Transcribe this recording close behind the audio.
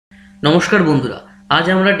নমস্কার বন্ধুরা, আজ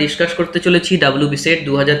আমরা ডিসকাস করতে চলেছি WBCSET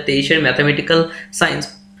 2023 এর ম্যাথমেটিক্যাল সায়েন্স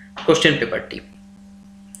কোশ্চেন পেপারটি।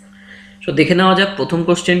 সো দেখে নেওয়া যাক প্রথম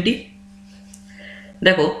কোশ্চেনটি।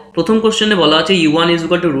 দেখো, প্রথম কোশ্চেনে বলা আছে u1 is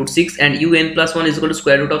equal to √6 and un plus 1 is equal to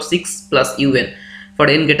square root of 6 plus un for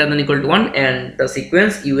n greater than equal to 1 and the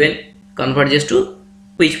sequence un converges to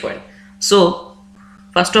which point? So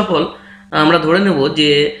first of all আমরা ধরে নেব যে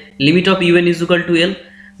limit of un is equal to l,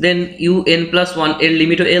 then un plus 1 এর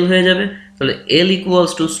লিমিটও l হয়ে যাবে। তাহলে l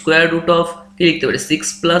equals to square root of কি লিখতে পারি 6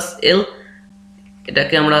 plus l।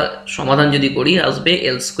 এটাকে আমরা সমাধান যদি করি আসবে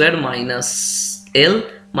l square minus l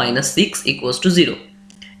minus 6 equals to 0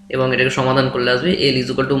 এবং এটাকে সমাধান করলে আসবে l is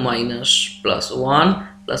equal to minus plus 1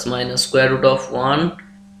 plus minus square root of 1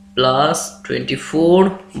 plus 24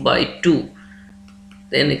 by 2,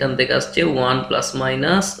 then এখান থেকে আসছে 1 plus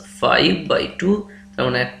minus 5 by 2, তার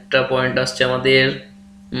মানে একটা পয়েন্ট আসছে আমাদের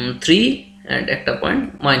 3 and একটা পয়েন্ট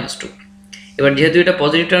 -2। এবার যেহেতু এটা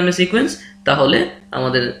পজিটিভ টার্মের সিকোয়েন্স, তাহলে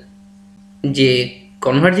আমাদের যে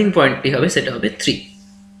কনভার্জিং পয়েন্টটি হবে সেটা হবে 3।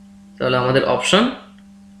 তাহলে আমাদের অপশন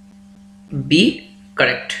বি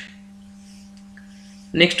কারেক্ট।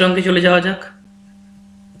 নেক্সট অঙ্কে চলে যাওয়া যাক।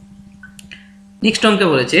 নেক্সট অঙ্কে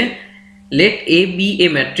বলেছে let A be a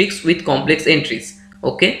matrix with complex entries.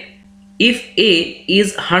 Okay, if A is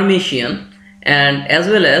Hermitian and as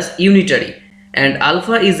well as unitary and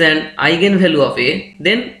alpha is an eigenvalue of A,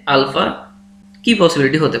 then alpha কি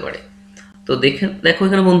possibility হতে পারে? তো দেখো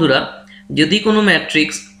এখানে বন্ধুরা, যদি কোনো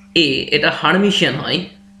ম্যাট্রিক্স A এটা হার্মিশিয়ান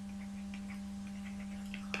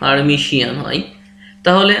হয়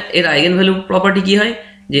তাহলে এর আইগেনভ্যালু প্রপার্টি কি হয়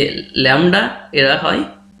যে ল্যামডা এরা হয়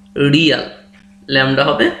রিয়াল, ল্যামডা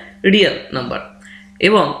হবে রিয়াল নাম্বার।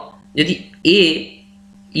 এবং যদি A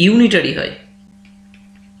ইউনিটারি হয়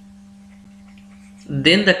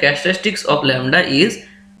then the characteristics of lambda is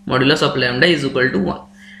modulus of lambda is equal to 1।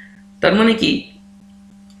 তার মানে কি,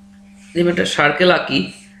 যে একটা সার্কেল আঁকি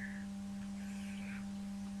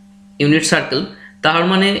ইউনিট সার্কেল, তার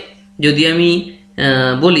মানে যদি আমি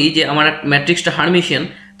বলি যে আমার ম্যাট্রিক্সটা হার্মিশিয়ান,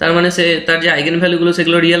 তার মানে সে তার যে আইগেন ভ্যালুগুলো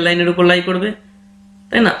সেগুলো রিয়েল লাইনের উপর লাই করবে,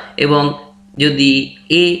 তাই না? এবং যদি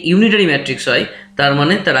এ ইউনিটারি ম্যাট্রিক্স হয়, তার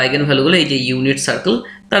মানে তার আইগেন ভ্যালুগুলো এই যে ইউনিট সার্কেল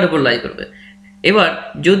তার উপর লাই করবে। এবার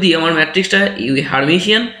যদি আমার ম্যাট্রিক্সটা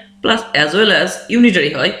Hermitian plus as well as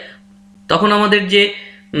unitary হয়, তখন আমাদের যে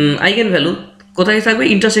আইগেন ভ্যালু কোথায় থাকবে?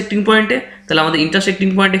 ইন্টারসেক্টিং পয়েন্টে। তাহলে আমাদের ইন্টারসেক্টিং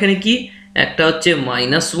পয়েন্ট এখানে কি, একটা হচ্ছে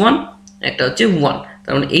 -1, একটা হচ্ছে 1।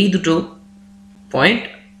 তার মানে এই দুটো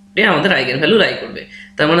পয়েন্টে আমাদের আইগেন ভ্যালু লাই করবে।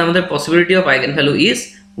 তার মানে আমাদের possibility of eigen value is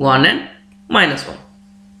 1 and -1।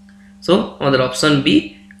 So আমাদের অপশন বি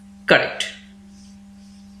কারেক্ট।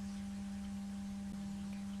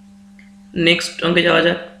 নেক্সট অঙ্কে যাওয়া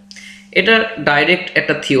যাক। এটা ডাইরেক্ট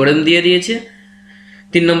একটা থিওরেম দিয়ে দিয়েছে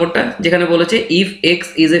 3 নম্বরটা, যেখানে বলেছে if x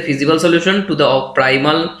is a feasible solution to the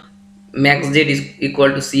primal max Z is equal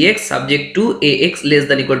to C x subject to A x less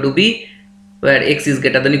than equal to B where x is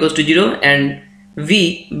greater than equals to 0 and v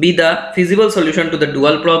be the feasible solution to the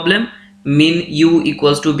dual problem mean u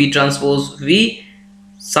equals to b transpose v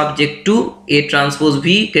subject to a transpose v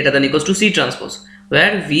greater than equals to c transpose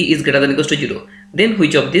where v is greater than equals to 0, then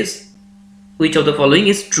which of the following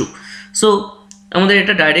is true? So আমাদের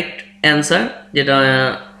এটা direct answer, যেটা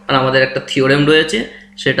আমাদের একটা theorem রয়েছে,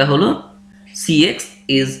 সেটা হলো cx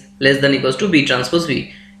is less than equals to b transpose v।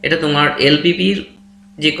 এটা তোমার এলপিপির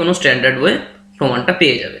যে কোনো স্ট্যান্ডার্ড ওয়ে প্রমাণটা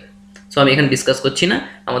পেয়ে যাবে। সো আমি এখানে ডিসকাস করছি না,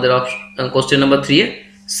 আমাদের কোশ্চেন নাম্বার 3 এর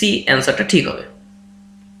সি অ্যান্সারটা ঠিক হবে।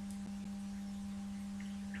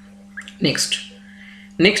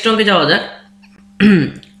 নেক্সট অঙ্কে যাওয়া যাক।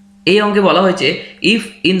 এই অঙ্কে বলা হয়েছে if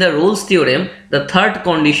in the Rolle's theorem the third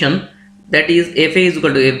condition that is F A is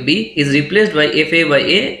equal to F B is replaced by F A by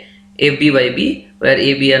A, F B by B war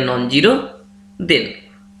A B R non zero, then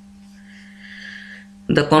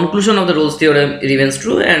the conclusion of the Rolle's theorem remains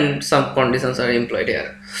true and some conditions are employed here.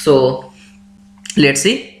 So let's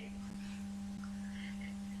see.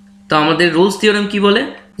 তো আমাদের Rolle's theorem কি বলে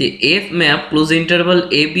যে f map close interval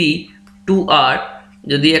ab to r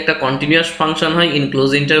যদি একটা continuous function হয় in close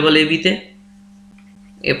interval ab তে,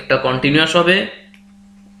 f টা কন্টিনিউয়াস হবে,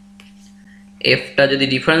 f টা যদি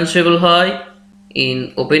ডিফারেন্সিয়েবল হয় in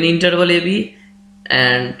open interval ab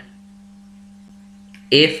and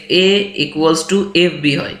F A equals to F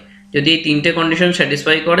B হয়। যদি এই তিনটে কন্ডিশন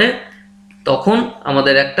স্যাটিসফাই করে, তখন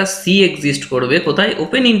আমাদের একটা সি এক্সিস্ট করবে কোথায়?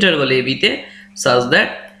 ওপেন ইন্টারভাল এ বিতে, such that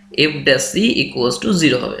F dash C equals to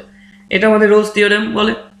 0 হবে। এটা আমাদের রোলস থিওরেম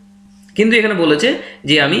বলে। কিন্তু এখানে বলেছে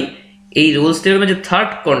যে আমি এই রোলস থিওরেমের যে থার্ড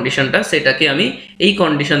কন্ডিশনটা, সেটাকে আমি এই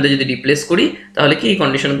কন্ডিশনতে যদি রিপ্লেস করি, তাহলে কি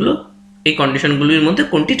এই কন্ডিশনগুলির মধ্যে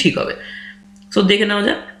কোনটি ঠিক হবে? সো দেখে নেওয়া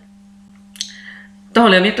যাক।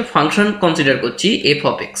 তাহলে আমি একটা ফাংশন কনসিডার করছি F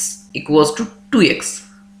of x equals to 2x,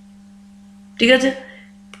 ঠিক আছে।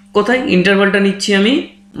 কোথায় ইন্টারভালটা নিচ্ছি আমি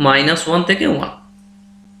 -1 থেকে 1,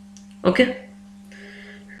 ওকে।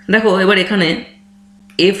 দেখো এবার এখানে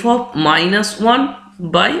F of -1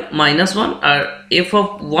 by -1 R F of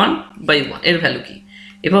 1/1 এর ভ্যালু কি?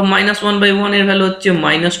 এফ অফ -1/1 এর ভ্যালু হচ্ছে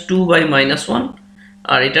 -2/-1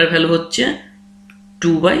 আর এটার ভ্যালু হচ্ছে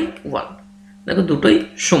 2/1। দেখো দুটোই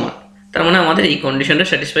সমান, তার মানে আমাদের এই কন্ডিশনটা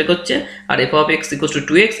স্যাটিসফাই করছে। আর F of x equals to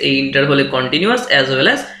 2x এই ইন্টারভালে continuous as well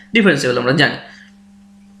as differentiable আমরা জানি।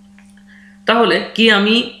 তাহলে কি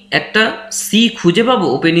আমি একটা সি খুঁজে পাবো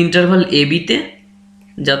ওপেন ইন্টারভাল এ বিতে,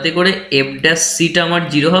 যাতে করে এফ ড্যাশ সিটা আমার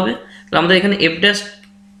 0 হবে। আমাদের এখানে এফ ড্যাশ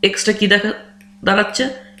এক্সটা কি দাঁড়াচ্ছে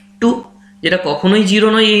 2, যেটা কখনোই 0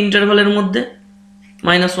 নয় এই ইন্টারভালের মধ্যে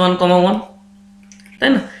 -1, 1, তাই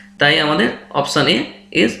না? তাই আমাদের option A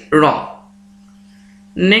is wrong.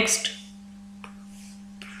 Next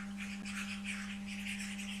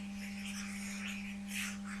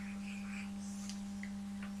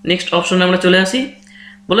অপশনে আমরা চলে আসি।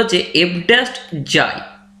 বলেছে এফ ড্যাশ যাই,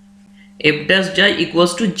 এফ ড্যাশ যাই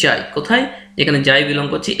ইকুয়ালস টু যাই কোথায়? যেখানে যাই বিলং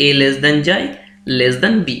করছে এ লেস দ্যান যাই লেস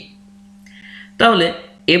দ্যান বি। তাহলে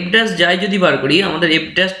এফ ড্যাশ যাই যদি বার করি, আমাদের এফ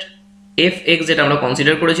ড্যাশ এফ এক্স যেটা আমরা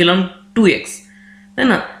কনসিডার করেছিলাম 2x, তাই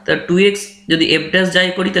না? তা 2x যদি এফ ড্যাশ যাই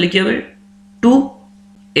করি তাহলে কি হবে 2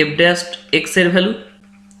 এফ ড্যাশ এক্স এর ভ্যালু,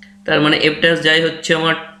 তার মানে এফ ড্যাশ যাই হচ্ছে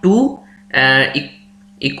আমার 2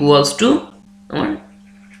 ইকুয়ালস টু আমার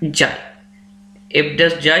যাই। এফ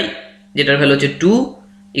ড্যাশ যাই যেটার ভ্যালু হচ্ছে 2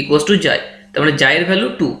 ইকুয়ালস টু যাই, তার মানে যাইয়ের ভ্যালু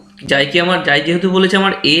 2। যাই কি আমার যাই যেহেতু বলেছে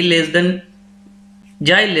আমার এ লেস দ্যান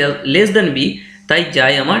যাই লেস দ্যান বি, তাই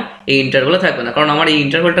যাই আমার এই ইন্টারভালে থাকবে না, কারণ আমার এই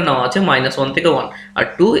ইন্টারভালটা নেওয়া আছে -1 থেকে 1 আর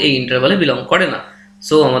 2 এই ইন্টারভালে বিলং করে না।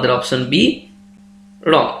 সো আমাদের option be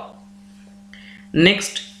wrong.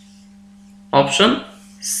 Next option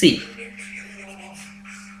C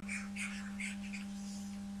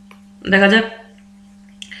দেখা যাক।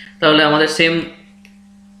 তাহলে আমাদের same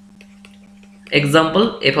example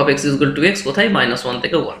F of x equal to x কোথায় -1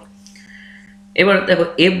 থেকে 1। এবার দেখো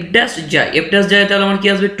এফ ড্যাশ যাই, এফ ড্যাশ যাই তাহলে আমার কি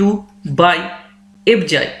আসবে 2 বাই এফ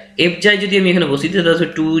যাই। এফ যাই যদি আমি এখানে বসি তাহলে আসবে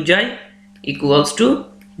 2 যাই ইকুয়ালস টু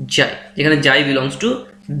যাই, যেখানে যাই বিলংস টু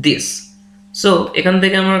দিস। সো এখান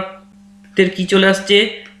থেকে আমাদের কি চলে আসছে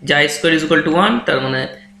যাই স্কোয়ার ইজ ইকুয়াল টু 1, তার মানে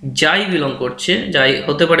যাই বিলং করছে যাই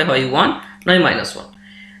হতে পারে হয় 1 নয় -1।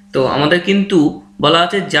 তো আমাদের কিন্তু বলা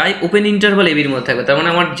আছে যাই ওপেন ইন্টারভাল এবির মধ্যে থাকবে, তার মানে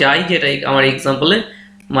আমার যাই যেটাই আমার এক্সাম্পলে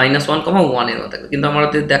 -1, 1 এর মধ্যে থাকবে, কিন্তু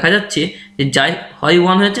আমাদের দেখা যাচ্ছে যে যাই হয়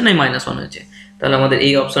 1 হয়েছে নয় -1 হয়েছে, তাহলে আমাদের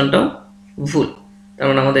এই অপশনটাও ভুল। তার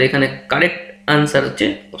মানে আমাদের এখানে কারেক্ট আনসার হচ্ছে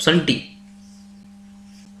অপশন ডি।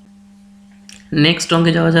 নেক্সট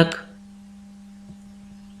অঙ্কে যাওয়া যাক।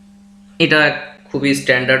 এটা খুবই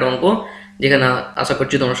স্ট্যান্ডার্ড অঙ্ক, যেখানে আশা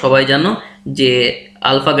করছি তোমরা সবাই জানো যে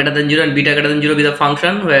alpha greater than 0 and beta greater than 0 with a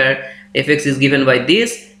function where fx is given by this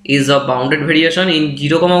is of bounded variation in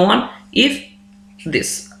 0, 1 if this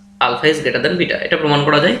alpha is greater than beta। এটা প্রমাণ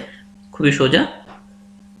করা যায়, খুবই সোজা।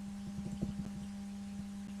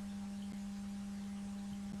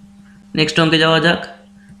 নেক্সট অঙ্কে যাওয়া যাক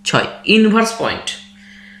 6 inverse point.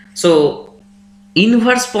 So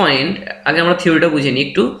inverse point আগে আমরা থিওরিটা বুঝে নিই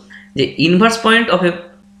একটু, যে inverse point of A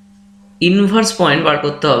inverse point বার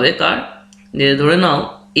করতে হবে কার, যে ধরে নাও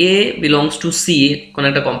এ বিলংস টু সি, কোনো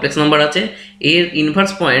একটা কমপ্লেক্স নাম্বার আছে, এর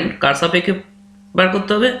ইনভার্স পয়েন্ট কার সাপেক্ষে বার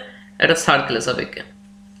করতে হবে, একটা সার্কেলের সাপেক্ষে,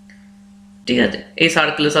 ঠিক আছে? এই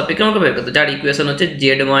সার্কেলের সাপেক্ষে আমাকে বের করতে হবে, যার ইকুয়েশন হচ্ছে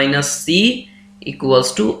Z minus C equals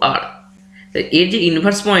to আর। এর যে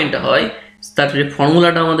ইনভার্স পয়েন্টটা হয় তার যে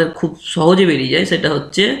ফর্মুলাটা আমাদের খুব সহজে বেরিয়ে যায়, সেটা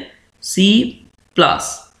হচ্ছে C plus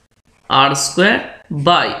R square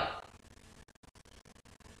by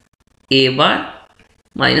A bar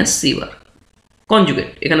minus C bar conjugate.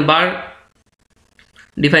 এখানে বার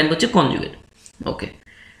ডিফাইন করছে কনজুগেট, ওকে।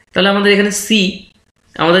 তাহলে আমাদের এখানে সি,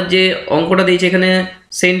 আমাদের যে অঙ্কটা দিয়েছে এখানে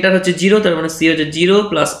সেন্টার হচ্ছে 0, তার মানে সি হচ্ছে 0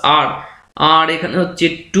 প্লাস আর, আর এখানে হচ্ছে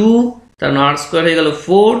 2, তার মানে আর স্কোয়ার হয়ে গেল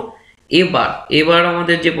 4। এবার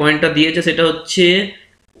আমাদের যে পয়েন্টটা দিয়েছে সেটা হচ্ছে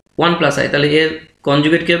 1 প্লাস আই, তাহলে এর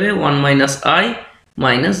কনজুগেট কি হবে 1 মাইনাস আই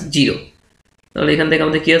মাইনাস 0। তাহলে এখান থেকে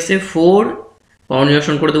আমাদের কি আসছে 4,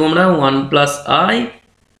 কনজুগেশন করে দেবো আমরা 1 প্লাস আই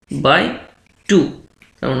বাই 2,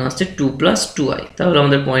 তার মানে আসছে 2 প্লাস 2i। তাহলে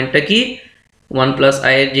আমাদের পয়েন্টটা কি 1 প্লাস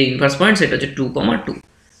আই এর যে ইনভার্স পয়েন্ট সেটা হচ্ছে 2, 2।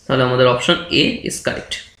 তাহলে আমাদের অপশন এ ইজ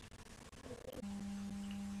কারেক্ট।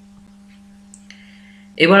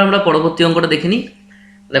 এবার আমরা পরবর্তী অঙ্কটা দেখে নিই।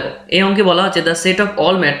 দেখো এই অঙ্কে বলা আছে the set of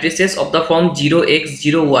all matrices of the form 0x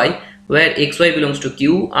 0y where xy belongs to q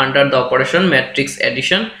under the operation matrix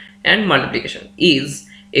addition and multiplication is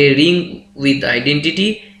a ring with identity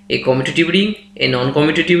a commutative ring, a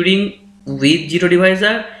non-commutative ring with zero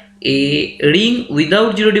divisor, a ring without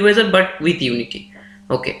zero divisor but with unity.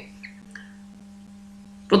 ওকে,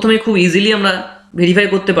 প্রথমে খুব easily আমরা verify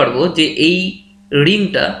করতে পারবো যে এই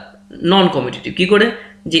রিংটা নন commutative. কি করে?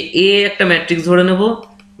 যে এ একটা ম্যাট্রিক্স ধরে নেব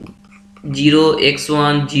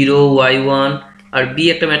 0x1 0y1, আর বি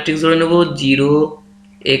একটা ম্যাট্রিক্স ধরে নেব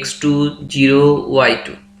 0x2 0y2।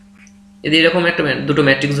 যদি এরকম একটা দুটো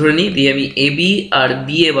ম্যাট্রিক্স ধরে নিই, দিয়ে আমি A B R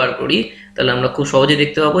B A বার করি, তাহলে আমরা খুব সহজে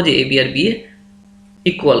দেখতে পাবো যে A B R B A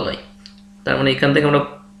equal নয়। তার মানে এখান থেকে আমরা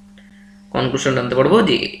কনক্লুশন আনতে পারবো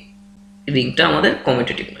যে রিংটা আমাদের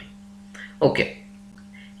কমিউটেটিভ নয়। ওকে,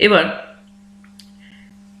 এবার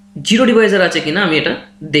জিরো ডিভাইজার আছে কিনা আমি এটা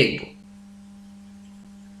দেখব।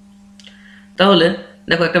 তাহলে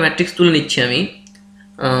দেখো একটা ম্যাট্রিক্স তুলে নিচ্ছি আমি।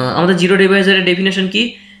 আমাদের জিরো ডিভাইজারের ডেফিনেশন কি?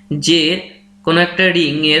 যে কোনো একটা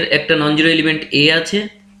রিং এর একটা নন জিরো এলিমেন্ট এ আছে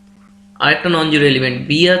আর একটা নন জিরো এলিমেন্ট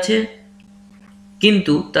বি আছে,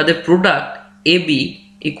 কিন্তু তাদের product A B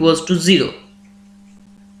equals to 0।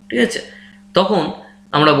 ঠিক আছে, তখন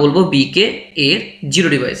আমরা বলবো বি কে এর জিরো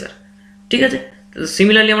ডিভাইজার। ঠিক আছে,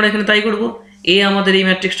 সিমিলারলি আমরা এখানে তাই করবো। এ আমাদের এই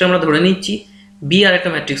ম্যাট্রিক্সটা আমরা ধরে নিচ্ছি, বি আর একটা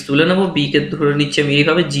ম্যাট্রিক্স তুলে নেবো, বি কে ধরে নিচ্ছি আমি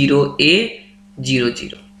এইভাবে 0A 0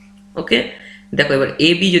 0। ওকে, দেখো এবার এ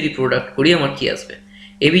বি যদি প্রোডাক্ট করি আমার কি আসবে?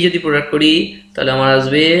 এ বি যদি প্রোডাক্ট করি তাহলে আমার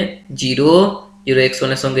আসবে 0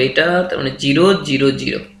 0x1 এর সঙ্গে এটা, তার মানে 0 0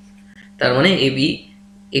 0। তার মানে এ বি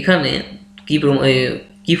এখানে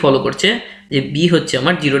কি ফলো করছে? যে বি হচ্ছে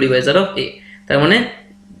আমার জিরো ডিভাইজার অফ এ। তার মানে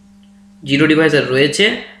জিরো ডিভাইজার রয়েছে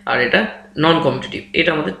আর এটা নন কমিউটেটিভ, এটা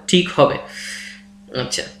আমাদের ঠিক হবে।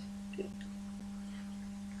 আচ্ছা,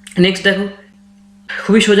 নেক্সট দেখো,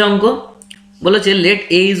 খুবই সোজা অঙ্ক বলেছে let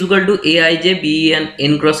a is equal to A I J be an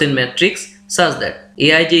N cross N matrix such that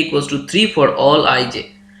aij equals to 3 for all ij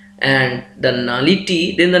and the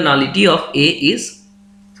nullity of a is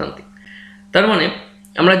something. তার মানে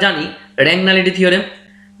আমরা জানি rank nullity theorem.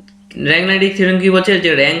 Rank nullity theorem কি বলছে?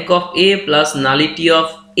 যে rank of A plus nullity of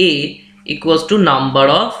A equals to number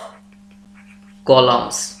of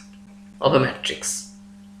columns of A matrix.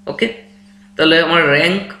 ওকে, তাহলে আমার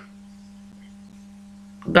rank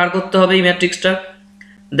বার করতে হবে এই ম্যাট্রিক্সটা।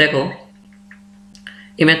 দেখো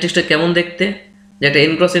এই ম্যাট্রিক্সটা কেমন দেখতে? যে একটা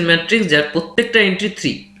এন ক্রস এন ম্যাট্রিক্স যার প্রত্যেকটা এন্ট্রি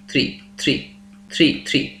 3 3 3 3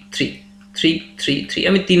 3 3 3 3 3।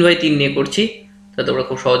 আমি 3/3 নিয়ে করছি, তাহলে তোমরা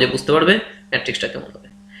খুব সহজে বুঝতে পারবে ম্যাট্রিক্সটা কেমন হবে।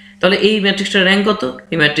 তাহলে এই ম্যাট্রিক্সটার র্যাঙ্ক কত?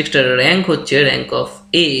 এই ম্যাট্রিক্সটার র্যাঙ্ক হচ্ছে র্যাঙ্ক অফ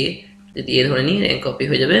এ, যদি এ ধরে নিই র্যাঙ্ক অফ এ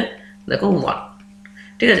হয়ে যাবে দেখো 1।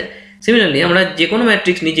 ঠিক আছে, সিমিলারলি আমরা যে কোনো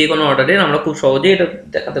ম্যাট্রিক্স নিই যে কোনো অর্ডারের, আমরা খুব সহজে এটা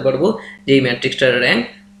দেখাতে পারবো যে এই ম্যাট্রিক্সটার র্যাঙ্ক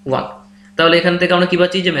 1। তাহলে এখান থেকে আমরা কি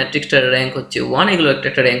পাচ্ছি? যে ম্যাট্রিক্সটার র্যাঙ্ক হচ্ছে 1, এগুলো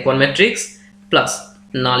একটা rank 1 matrix, plus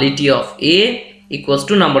nullity of A equals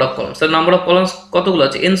to number of columns. তাহলে নাম্বার অফ কলামস কতগুলো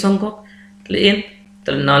আছে? n সংখ্যক, তাহলে n,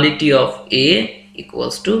 তাহলে nullity of A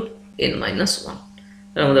equals to n minus 1।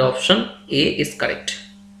 তাহলে আমাদের অপশন এ ইজ কারেক্ট।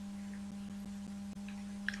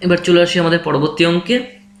 এবার চলে আসি আমাদের পরবর্তী অঙ্কে।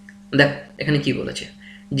 দেখ এখানে কি বলেছে?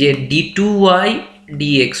 যে d2y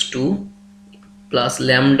dx2 plus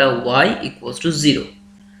lambda y equals to 0।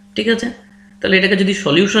 ঠিক আছে, তাহলে এটাকে যদি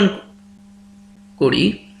সলিউশন করি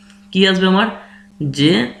কি আসবে আমার?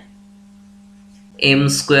 যে m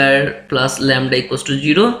square plus lambda equals to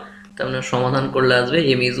 0। তার মানে সমাধান করলে আসবে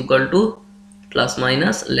m is equal to plus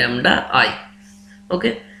minus lambda i। ওকে,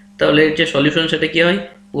 তাহলে এর যে সলিউশন সেটা কি হয়?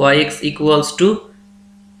 yx equals to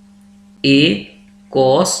a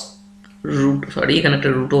cos root, sorry এখানে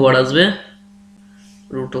একটা রুট ওভার আসবে,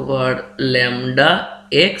 root over lambda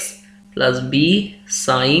x plus B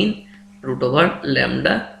sign root over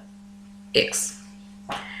lambda x.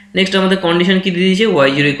 Next আমাদের কন্ডিশন কি দিয়ে দিয়েছে?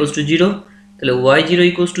 y0 equals to 0। তাহলে y0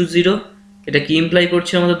 ইকুয়ালস টু 0 এটা কি ইমপ্লাই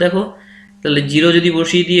করছে আমাদের? দেখো তাহলে 0 যদি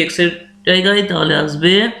বসিয়ে দিই x এর জায়গায় তাহলে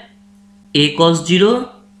আসবে a cos 0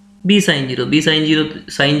 b sin 0, b sin 0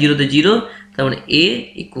 sin 0 তে 0, তার মানে a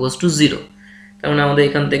ইকুয়ালস টু 0। তার মানে আমাদের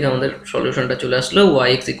এখান থেকে আমাদের সলিউশনটা চলে আসলো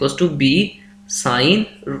yx equals to b sin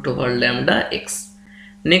root over lambda x.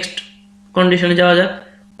 Next কন্ডিশনে যাওয়া যাক,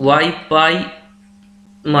 y pi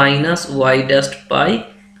minus y dash pi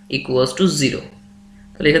equals to 0।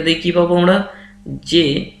 তাহলে এখান থেকে কী পাবো আমরা? যে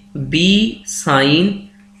b sign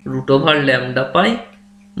root over lambda পাই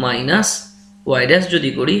মাইনাস y ড্যাশ যদি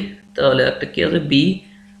করি তাহলে একটা কী হবে? b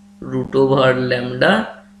root over lambda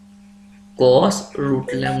cos root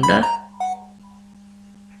lambda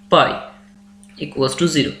pi equals to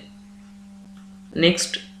 0।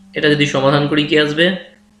 Next এটা যদি সমাধান করি কি আসবে?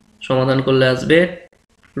 সমাধান করলে আসবে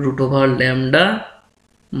root over lambda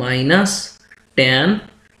minus tan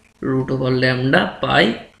root over lambda pi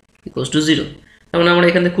equals to 0। তার মানে আমরা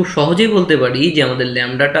এখান থেকে খুব সহজেই বলতে পারি যে আমাদের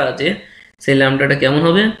ল্যামডাটা আছে সেই ল্যামডাটা কেমন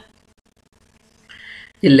হবে,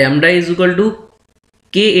 যে lambda is equal to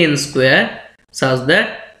kn square such that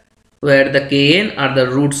where the kn are the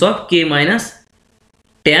roots of k minus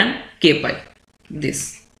tan k pi this,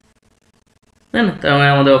 তাই না? তার মানে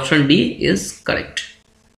আমাদের অপশন ডি ইজ কারেক্ট।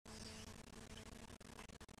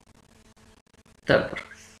 তারপর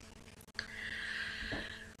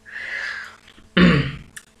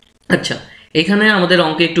আচ্ছা, এখানে আমাদের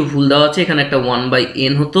অঙ্কে একটু ভুল দেওয়া আছে, এখানে একটা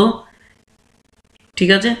 1/n হতো, ঠিক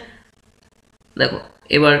আছে? দেখো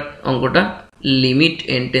এবার অঙ্কটা limit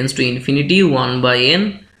n tends to infinity 1/n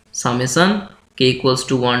summation k equals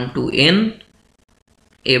to 1 to n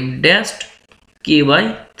f dashed k by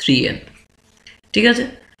 3n, ঠিক আছে?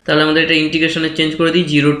 তাহলে আমাদের এটা ইন্টিগ্রেশনে চেঞ্জ করে দিই,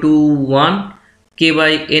 0 to 1 k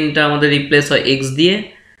বাই nটা আমাদের রিপ্লেস হয় x দিয়ে,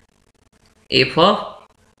 f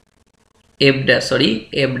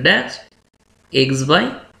dash x by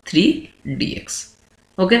 3 dx।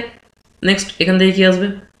 Okay, next এখান থেকে কি আসবে,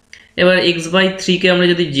 এবার x বাই 3 কে আমরা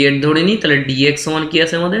যদি z ধরে নিই তাহলে dx সমান কি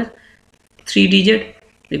আছে আমাদের 3dz,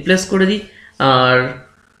 রিপ্লেস করে দিই, আর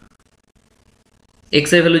x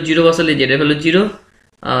এর ভ্যালু 0 বসালে z এর ভ্যালু 0,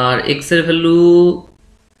 আর x এর ভ্যালু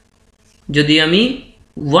যদি আমি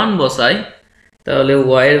 1 বসাই তাহলে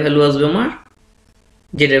y এর ভ্যালু আসবে আমার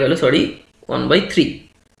z এর ভ্যালু 1/3।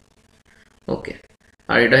 ওকে,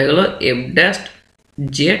 আর এটা হয়ে গেল f ড্যাশড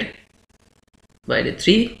z বাইরে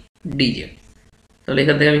 3 dz। তাহলে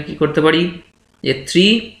এখান থেকে আমি কি করতে পারি, যে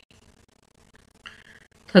 3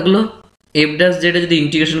 থাকলো, f ড্যাশ z যদি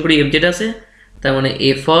ইন্টিগ্রেশন করি f z আছে, তার মানে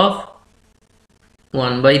f of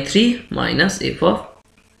 1/3 minus f of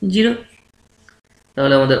 0।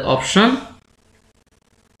 তাহলে আমাদের অপশন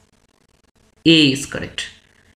এ ইজ কারেক্ট।